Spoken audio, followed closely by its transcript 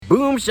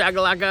Boom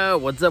shakalaka,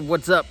 what's up,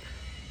 what's up?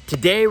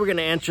 Today we're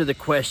gonna answer the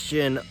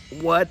question,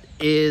 what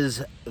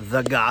is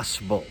the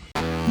gospel?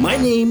 My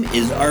name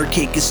is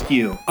R.K.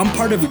 Castillo. I'm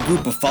part of a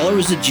group of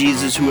followers of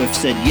Jesus who have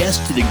said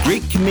yes to the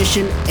Great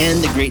Commission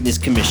and the Greatness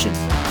Commission.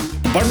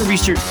 The Barna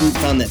Research Group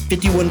found that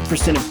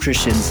 51% of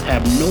Christians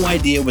have no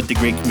idea what the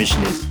Great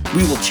Commission is.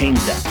 We will change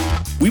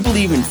that. We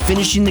believe in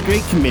finishing the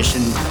Great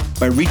Commission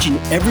by reaching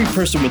every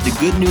person with the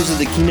good news of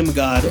the kingdom of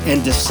God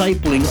and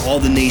discipling all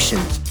the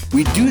nations.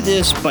 We do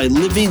this by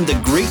living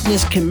the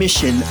Greatness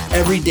Commission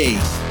every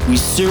day. We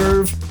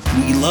serve,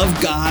 we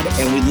love God,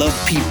 and we love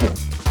people.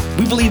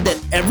 We believe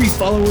that every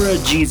follower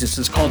of Jesus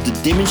is called to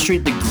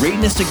demonstrate the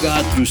greatness of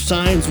God through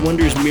signs,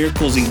 wonders,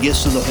 miracles, and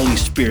gifts of the Holy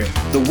Spirit.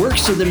 The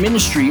works of the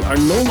ministry are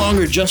no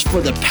longer just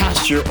for the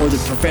pastor or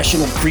the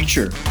professional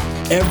preacher.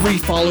 Every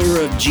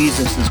follower of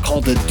Jesus is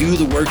called to do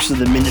the works of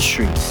the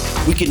ministry.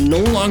 We can no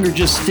longer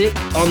just sit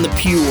on the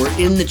pew or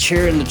in the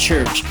chair in the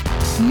church.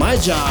 My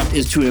job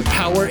is to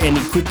empower and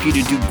equip you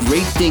to do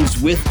great things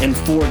with and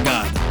for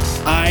God.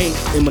 I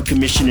am a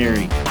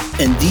commissionary,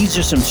 and these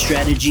are some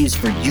strategies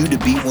for you to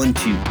be one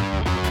too.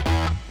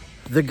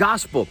 The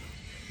gospel.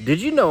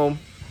 Did you know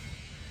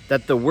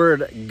that the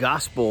word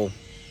gospel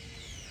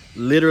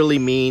literally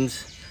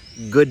means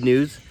good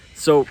news?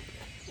 So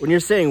when you're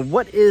saying,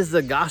 what is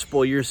the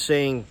gospel? You're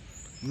saying,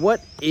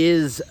 what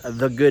is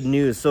the good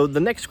news? So the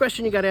next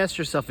question you got to ask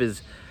yourself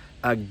is,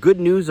 good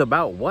news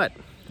about what,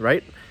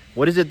 right?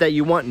 What is it that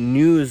you want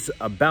news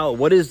about?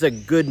 What is the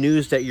good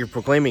news that you're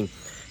proclaiming?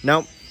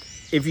 Now,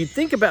 if you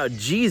think about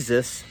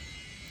Jesus,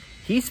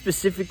 he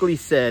specifically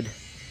said,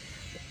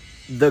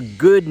 the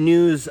good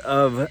news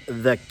of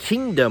the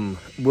kingdom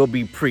will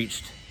be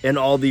preached in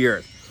all the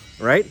earth,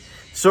 right?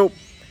 So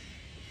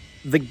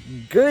the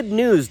good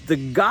news,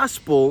 the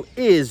gospel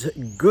is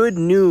good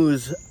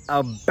news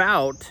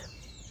about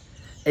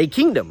a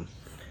kingdom.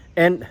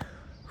 And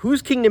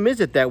whose kingdom is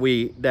it that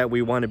we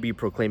want to be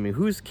proclaiming?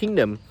 Whose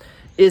kingdom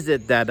is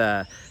it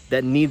that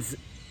needs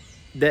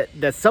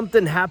that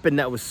something happened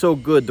that was so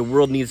good the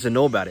world needs to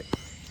know about it?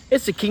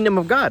 It's the kingdom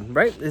of God,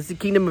 right? It's the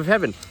kingdom of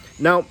heaven.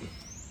 Now,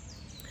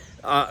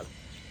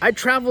 I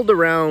traveled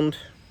around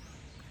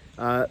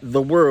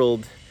the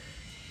world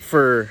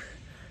for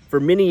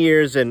many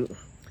years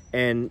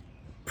and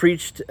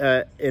preached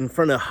in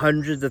front of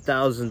hundreds of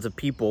thousands of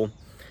people,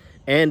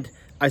 and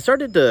I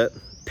started to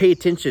pay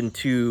attention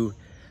to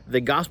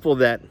the gospel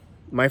that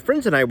my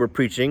friends and I were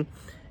preaching,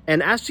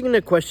 and asking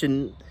the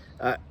question,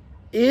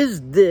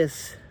 is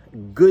this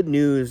good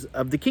news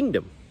of the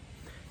kingdom?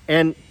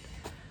 And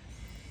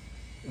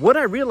what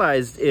I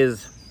realized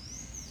is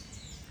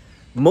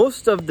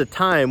most of the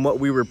time what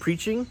we were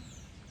preaching,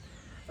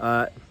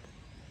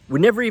 we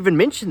never even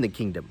mentioned the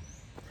kingdom.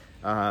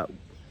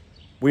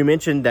 We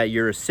mentioned that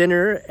you're a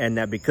sinner, and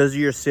that because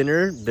you're a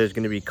sinner, there's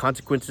going to be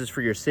consequences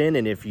for your sin,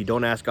 and if you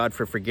don't ask God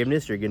for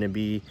forgiveness, you're going to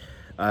be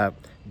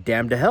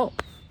damned to hell,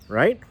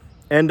 right?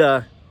 And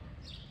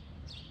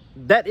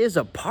that is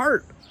a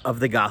part of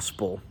the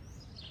gospel.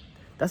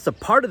 That's a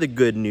part of the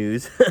good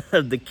news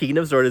of the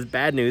kingdom, sort of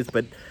bad news,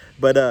 but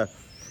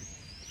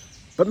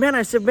man,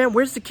 I said, man,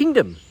 where's the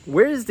kingdom?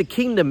 Where is the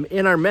kingdom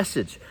in our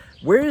message?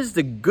 Where is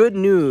the good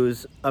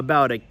news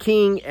about a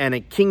king and a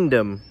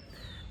kingdom?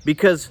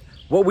 Because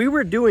what we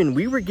were doing,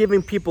 we were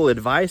giving people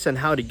advice on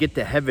how to get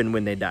to heaven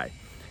when they die.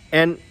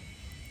 And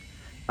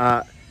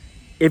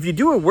if you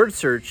do a word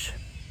search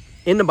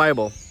in the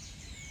Bible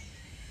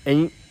and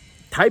you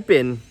type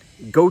in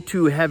go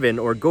to heaven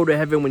or go to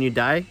heaven when you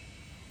die,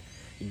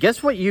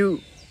 guess what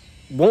you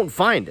won't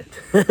find?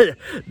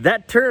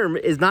 That term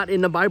is not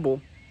in the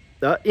Bible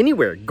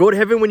anywhere. Go to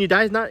heaven when you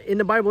die is not in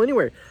the Bible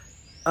anywhere.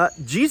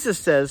 Jesus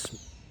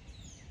says,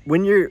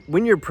 when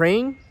you're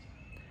praying,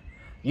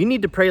 you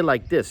need to pray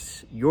like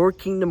this: your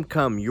kingdom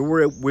come,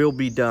 your will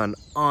be done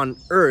on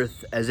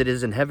earth as it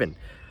is in heaven.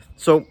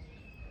 So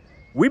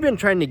we've been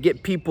trying to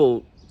get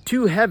people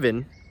to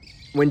heaven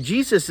when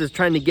Jesus is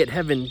trying to get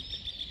heaven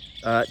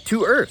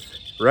to earth,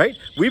 right?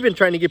 We've been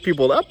trying to get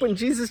people up when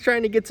Jesus is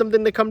trying to get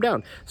something to come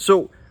down.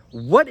 So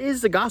what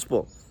is the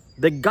gospel?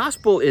 The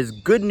gospel is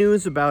good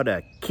news about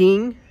a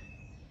king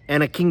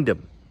and a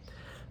kingdom.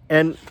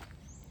 And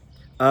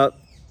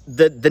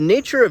the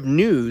nature of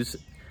news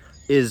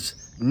is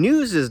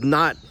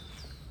not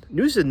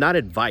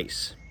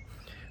advice,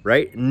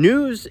 right?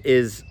 News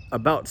is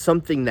about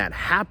something that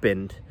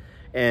happened,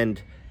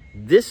 and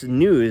this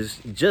news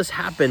just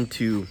happened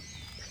to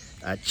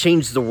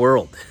change the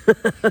world.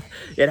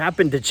 It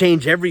happened to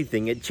change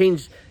everything. It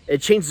changed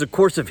the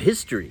course of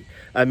history.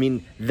 I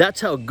mean,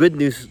 that's how good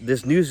news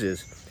this news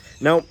is.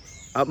 Now,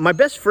 my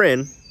best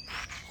friend,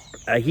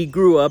 he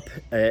grew up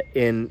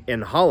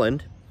in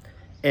Holland,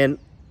 and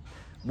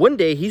one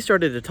day he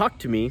started to talk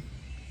to me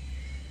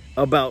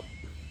about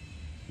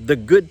the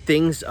good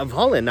things of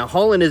Holland. Now,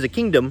 Holland is a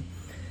kingdom,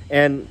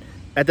 and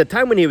at the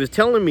time when he was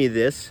telling me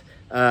this,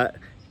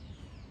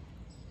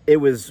 it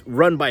was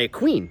run by a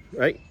queen,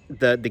 right?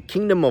 The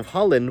kingdom of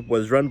Holland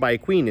was run by a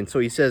queen. And so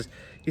he says,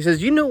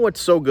 you know what's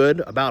so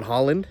good about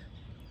Holland?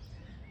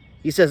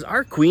 He says,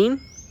 our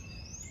queen,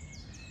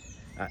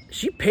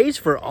 She pays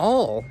for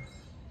all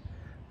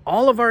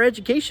of our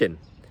education.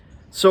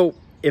 So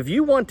if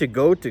you want to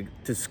go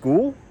to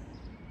school,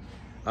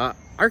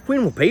 our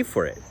queen will pay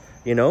for it,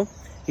 you know.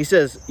 He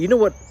says, you know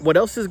what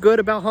else is good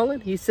about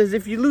Holland? He says,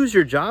 if you lose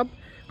your job,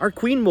 our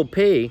queen will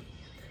pay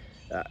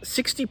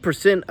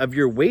 60% of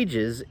your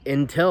wages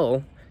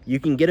until you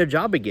can get a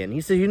job again.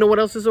 He says, you know what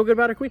else is so good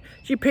about our queen?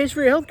 She pays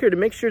for your health care to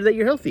make sure that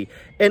you're healthy.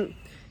 And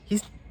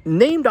he's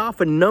named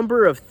off a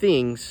number of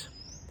things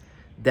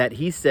that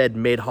he said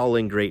made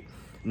Holland great.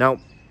 Now,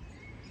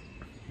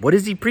 what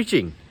is he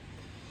preaching?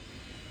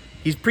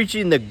 He's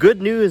preaching the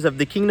good news of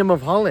the kingdom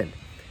of Holland.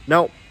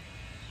 Now,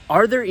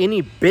 are there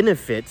any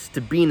benefits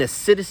to being a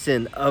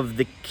citizen of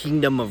the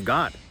kingdom of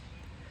God?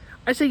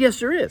 I say yes,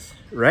 there is,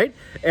 right?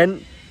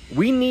 And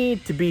we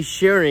need to be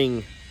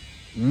sharing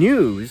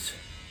news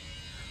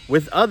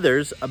with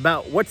others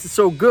about what's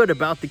so good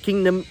about the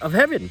kingdom of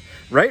heaven,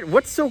 right?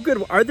 What's so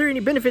good? Are there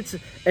any benefits?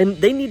 And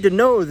they need to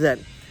know that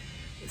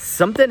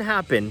something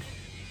happened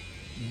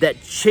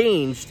that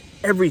changed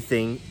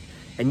everything,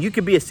 and you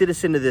could be a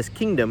citizen of this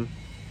kingdom.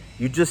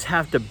 You just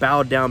have to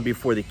bow down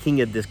before the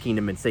king of this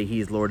kingdom and say he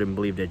is Lord and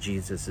believe that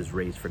Jesus is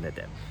raised from the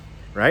dead,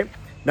 right?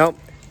 Now,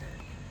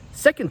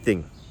 second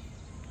thing,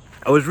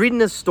 I was reading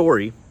this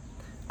story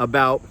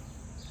about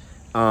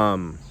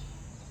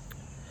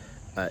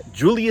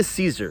Julius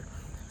Caesar.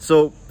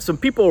 So some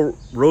people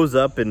rose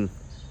up and,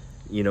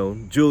 you know,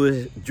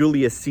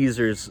 Julius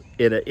Caesar's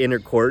in an inner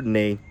court, and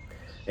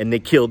they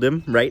killed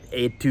him, right?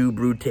 Et tu,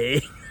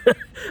 Brute.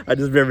 I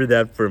just remember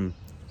that from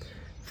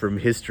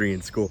history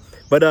in school.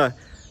 But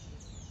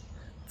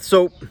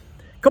so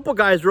a couple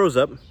guys rose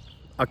up,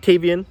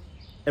 Octavian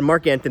and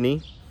Mark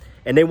Antony,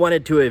 and they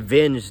wanted to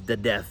avenge the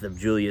death of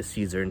Julius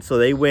Caesar. And so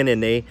they went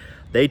and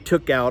they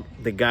took out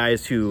the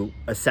guys who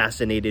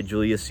assassinated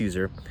Julius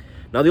Caesar.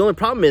 Now, the only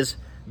problem is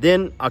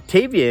then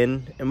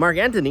Octavian and Mark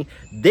Antony,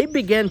 they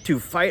began to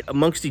fight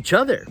amongst each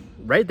other,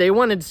 right? They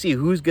wanted to see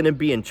who's going to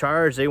be in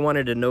charge. They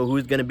wanted to know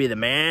who's going to be the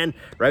man,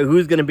 right?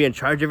 Who's going to be in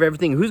charge of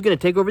everything? Who's going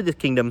to take over this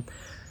kingdom?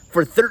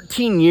 For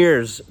 13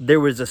 years, there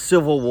was a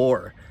civil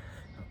war,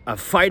 a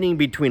fighting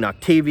between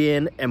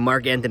Octavian and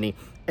Mark Antony.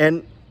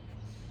 And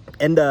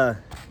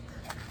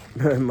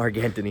Mark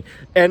Antony.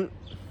 And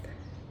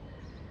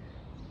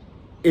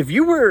if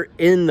you were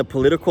in the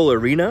political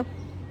arena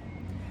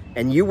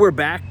and you were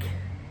back,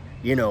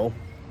 you know,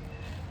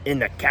 in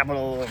the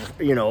capital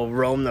of, you know,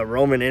 Rome, the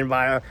Roman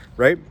Empire,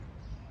 right?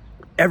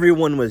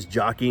 Everyone was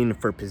jockeying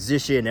for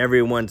position.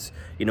 Everyone's,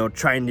 you know,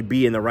 trying to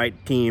be in the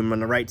right team on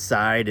the right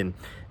side. And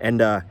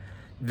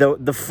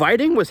the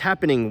fighting was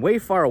happening way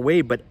far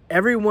away, but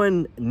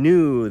everyone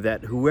knew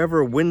that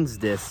whoever wins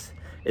this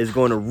is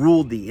going to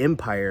rule the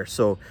empire.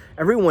 So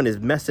everyone is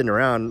messing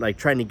around, like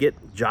trying to get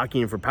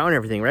jockeying for power and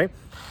everything, right?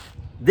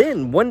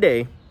 Then one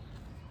day,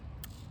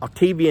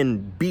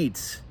 Octavian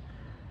beats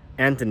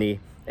Antony,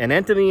 and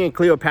Antony and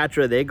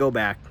Cleopatra, they go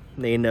back.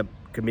 They end up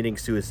committing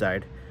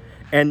suicide.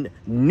 And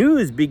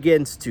news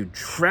begins to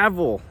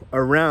travel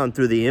around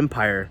through the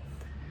empire.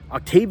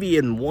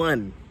 Octavian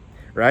won,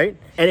 right?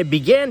 And it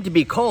began to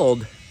be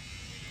called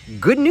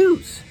good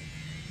news.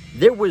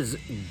 There was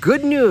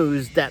good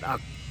news that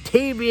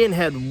Octavian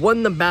had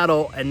won the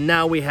battle, and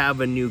now we have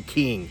a new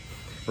king,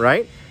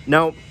 right?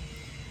 Now,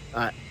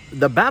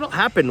 the battle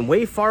happened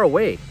way far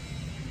away.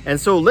 And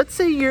so let's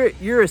say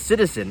you're a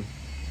citizen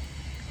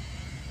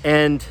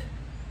and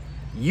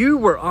you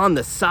were on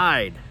the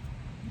side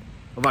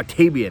of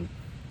Octavian,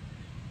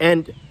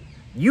 and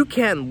you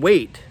can't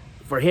wait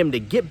for him to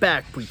get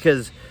back,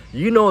 because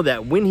you know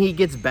that when he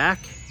gets back,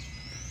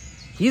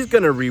 he's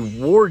going to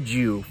reward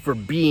you for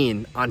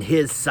being on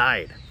his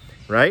side,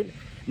 right?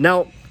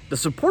 Now, the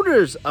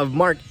supporters of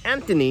Mark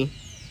Antony,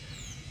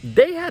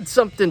 they had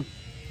something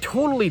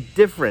totally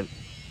different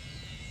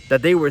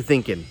that they were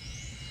thinking,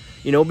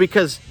 you know,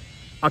 because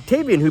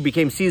Octavian, who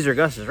became Caesar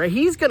Augustus, right?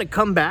 He's going to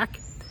come back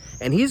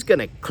and he's going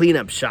to clean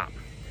up shop.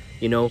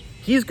 You know,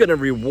 he's going to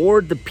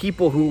reward the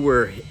people who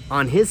were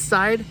on his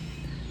side,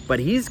 but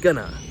he's going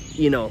to,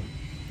 you know,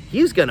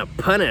 he's going to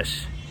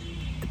punish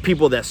the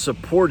people that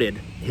supported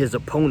his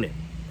opponent.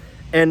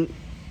 And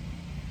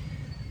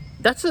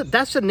that's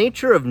the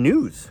nature of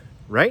news,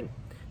 right?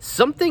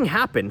 Something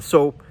happened.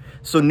 So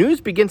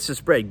news begins to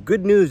spread.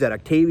 Good news that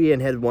Octavian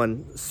had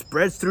won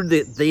spreads through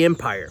the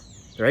empire,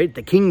 right?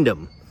 The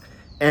kingdom.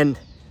 And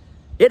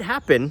it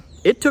happened.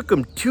 It took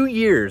him 2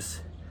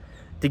 years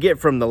to get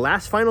from the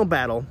last final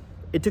battle.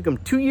 It took him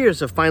 2 years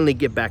to finally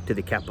get back to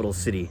the capital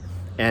city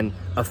and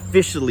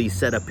officially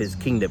set up his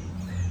kingdom,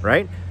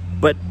 right?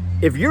 But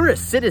if you're a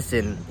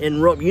citizen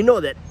in Rome, you know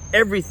that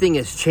everything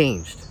has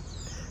changed,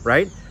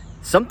 right?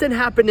 Something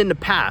happened in the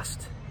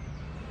past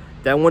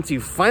that once he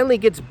finally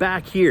gets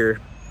back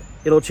here,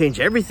 it'll change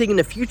everything in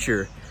the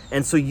future.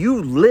 And so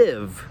you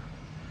live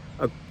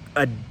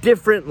a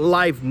different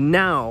life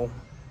now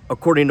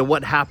according to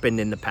what happened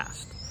in the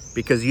past,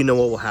 because you know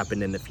what will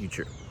happen in the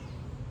future.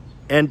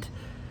 And,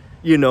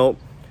 you know,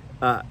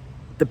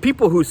 the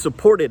people who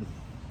supported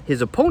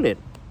his opponent,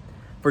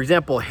 for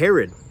example,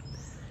 Herod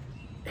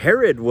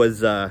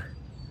was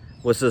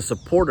was a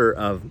supporter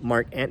of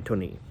Mark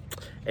Antony.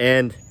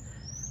 And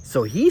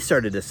so he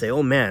started to say,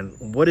 oh man,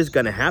 what is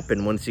going to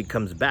happen once he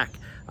comes back?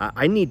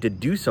 I need to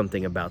do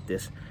something about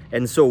this.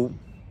 And so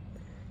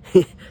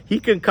he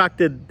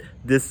concocted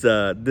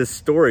this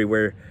story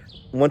where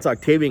once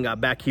Octavian got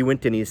back, he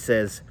went and he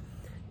says,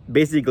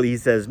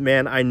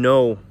 man, I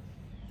know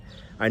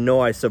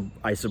I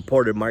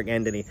supported Mark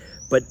Antony,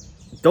 but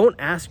don't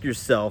ask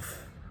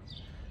yourself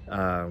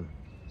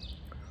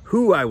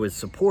who I was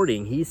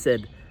supporting. He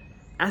said,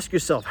 ask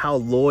yourself how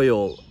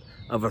loyal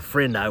of a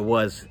friend I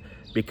was,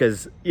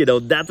 because,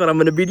 that's what I'm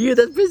going to be to you.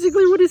 That's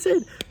basically what he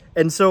said.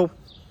 And so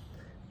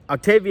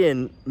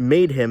Octavian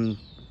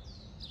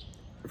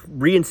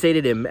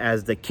reinstated him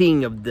as the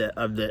king of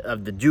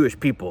the Jewish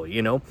people,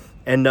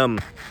 and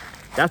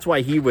that's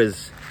why he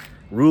was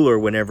ruler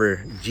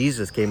whenever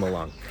Jesus came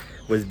along,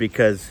 was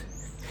because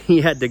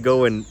he had to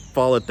go and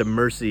fall at the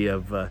mercy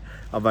of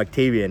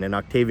Octavian, and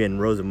Octavian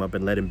rose him up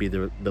and let him be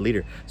the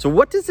leader. So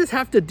what does this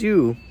have to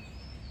do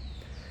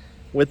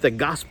with the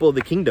gospel of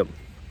the kingdom?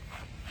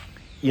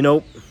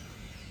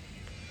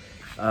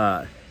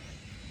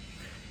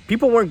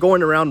 People weren't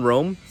going around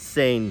Rome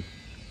saying,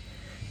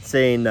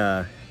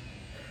 I'm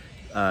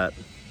going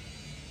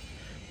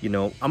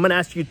to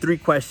ask you 3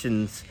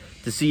 questions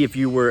to see if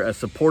you were a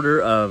supporter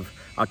of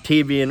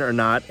Octavian or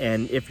not,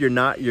 and if you're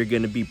not, you're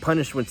going to be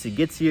punished once he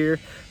gets here.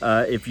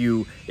 If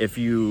you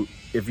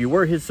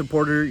were his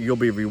supporter, you'll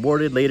be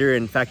rewarded later.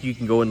 In fact, you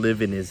can go and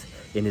live in his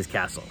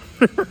castle.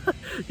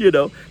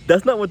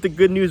 That's not what the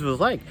good news was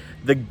like.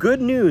 The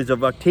good news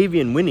of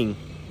Octavian winning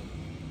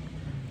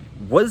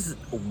was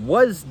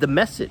the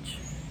message.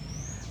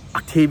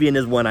 Octavian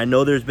has won. I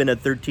know there's been a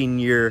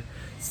 13-year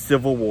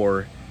civil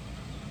war.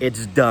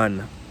 It's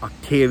done.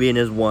 Octavian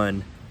has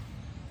won.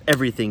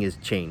 Everything is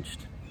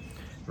changed,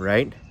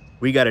 right?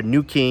 We got a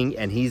new king,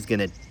 and he's going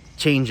to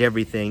change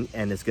everything,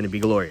 and it's going to be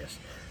glorious,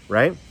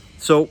 right?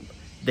 So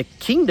the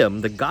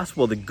kingdom, the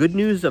gospel, the good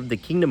news of the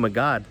kingdom of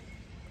God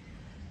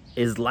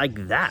is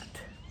like that,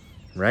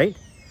 right?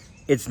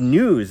 It's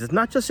news. It's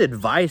not just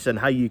advice on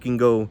how you can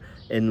go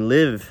and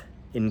live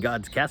in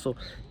God's castle.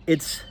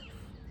 It's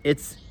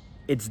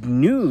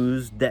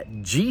news that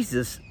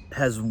Jesus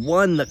has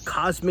won the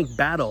cosmic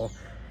battle,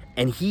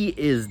 and he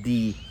is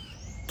the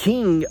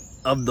king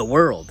of the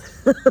world.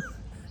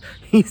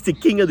 He's the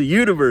king of the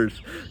universe,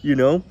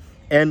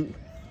 and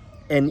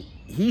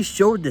he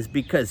showed this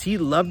because he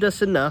loved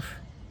us enough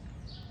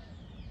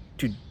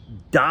to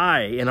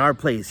die in our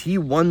place. He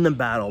won the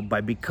battle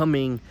by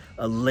becoming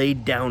a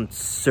laid down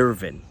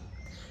servant,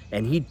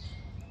 and he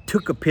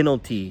took a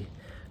penalty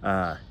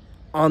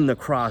on the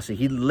cross.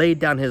 He laid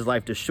down his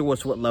life to show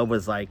us what love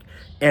was like.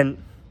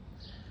 And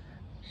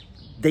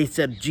they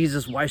said,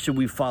 Jesus, why should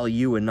we follow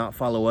you and not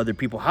follow other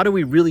people? How do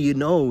we really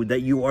know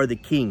that you are the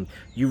king?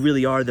 You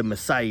really are the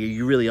Messiah.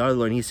 You really are the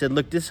Lord. And he said,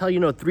 look, this is how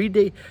you know. 3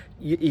 days,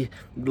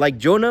 like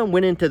Jonah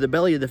went into the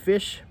belly of the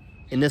fish,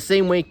 in the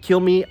same way, kill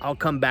me, I'll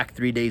come back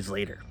 3 days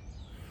later.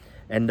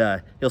 And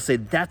he'll say,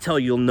 that's how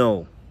you'll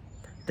know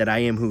that I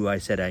am who I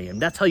said I am.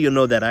 That's how you'll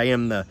know that I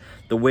am the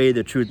way,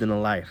 the truth, and the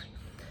life.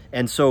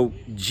 And so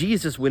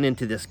Jesus went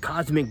into this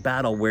cosmic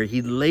battle where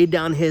he laid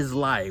down his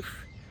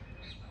life,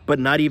 but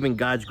not even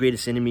God's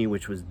greatest enemy,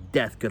 which was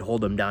death, could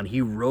hold him down.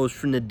 He rose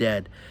from the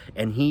dead,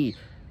 and he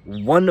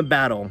won the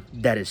battle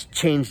that has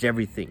changed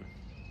everything.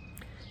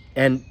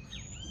 And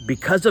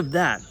because of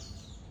that,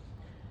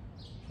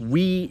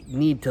 we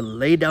need to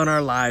lay down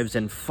our lives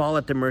and fall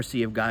at the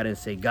mercy of God and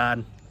say,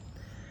 God,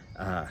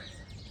 I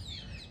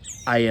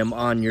am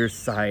on your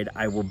side.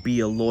 I will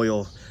be a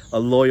loyal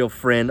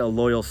friend, a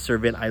loyal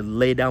servant. I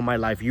lay down my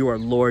life. You are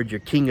Lord. You're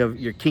king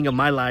of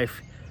my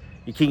life.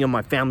 You're king of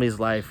my family's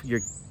life.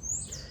 You're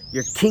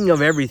king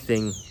of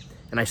everything.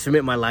 And I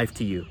submit my life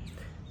to you.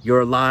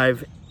 You're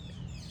alive,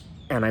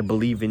 and I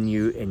believe in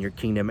you and your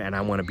kingdom, and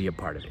I want to be a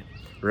part of it,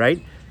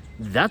 right?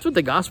 That's what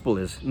the gospel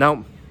is.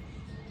 Now,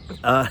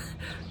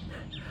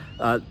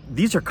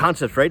 these are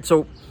concepts, right?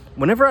 So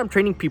whenever I'm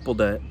training people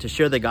to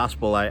share the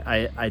gospel,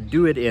 I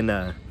do it in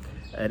a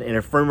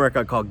framework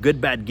I call Good,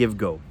 Bad, Give,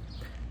 Go.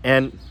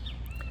 And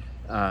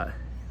I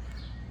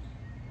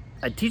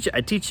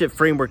teach a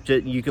framework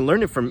that you can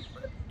learn it from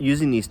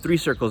using these 3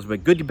 circles,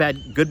 but good,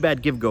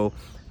 bad, give, go.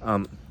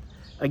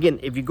 Again,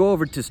 if you go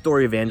over to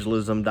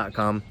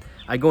storyevangelism.com,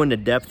 I go into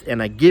depth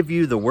and I give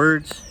you the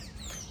words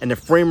and the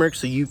framework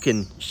so you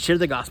can share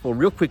the gospel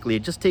real quickly.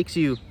 It just takes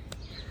you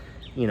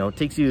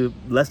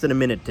less than a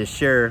minute to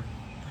share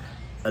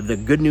the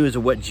good news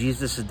of what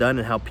Jesus has done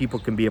and how people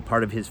can be a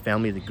part of his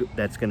family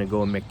that's going to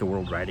go and make the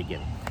world right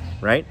again,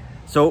 right?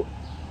 So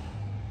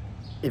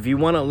if you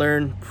want to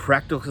learn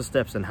practical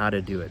steps on how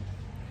to do it,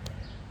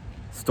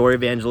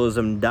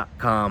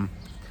 storyevangelism.com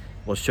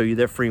will show you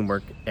their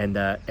framework, and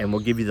we'll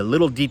give you the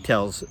little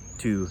details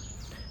to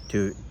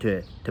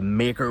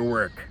make her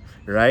work,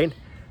 right?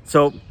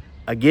 So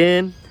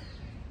again,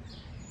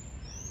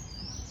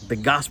 the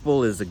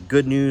gospel is the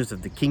good news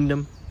of the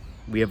kingdom.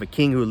 We have a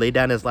king who laid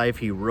down his life.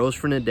 He rose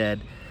from the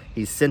dead.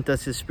 He sent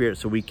us his Spirit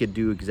so we could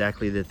do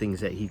exactly the things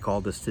that he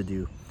called us to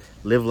do.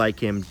 Live like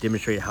him,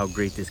 demonstrate how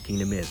great this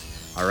kingdom is.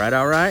 All right?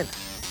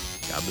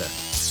 God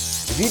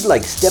bless. If you'd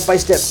like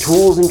step-by-step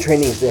tools and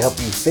trainings to help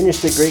you finish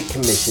the Great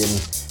Commission,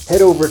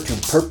 head over to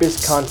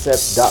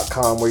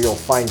purposeconcepts.com where you'll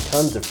find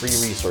tons of free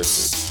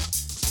resources.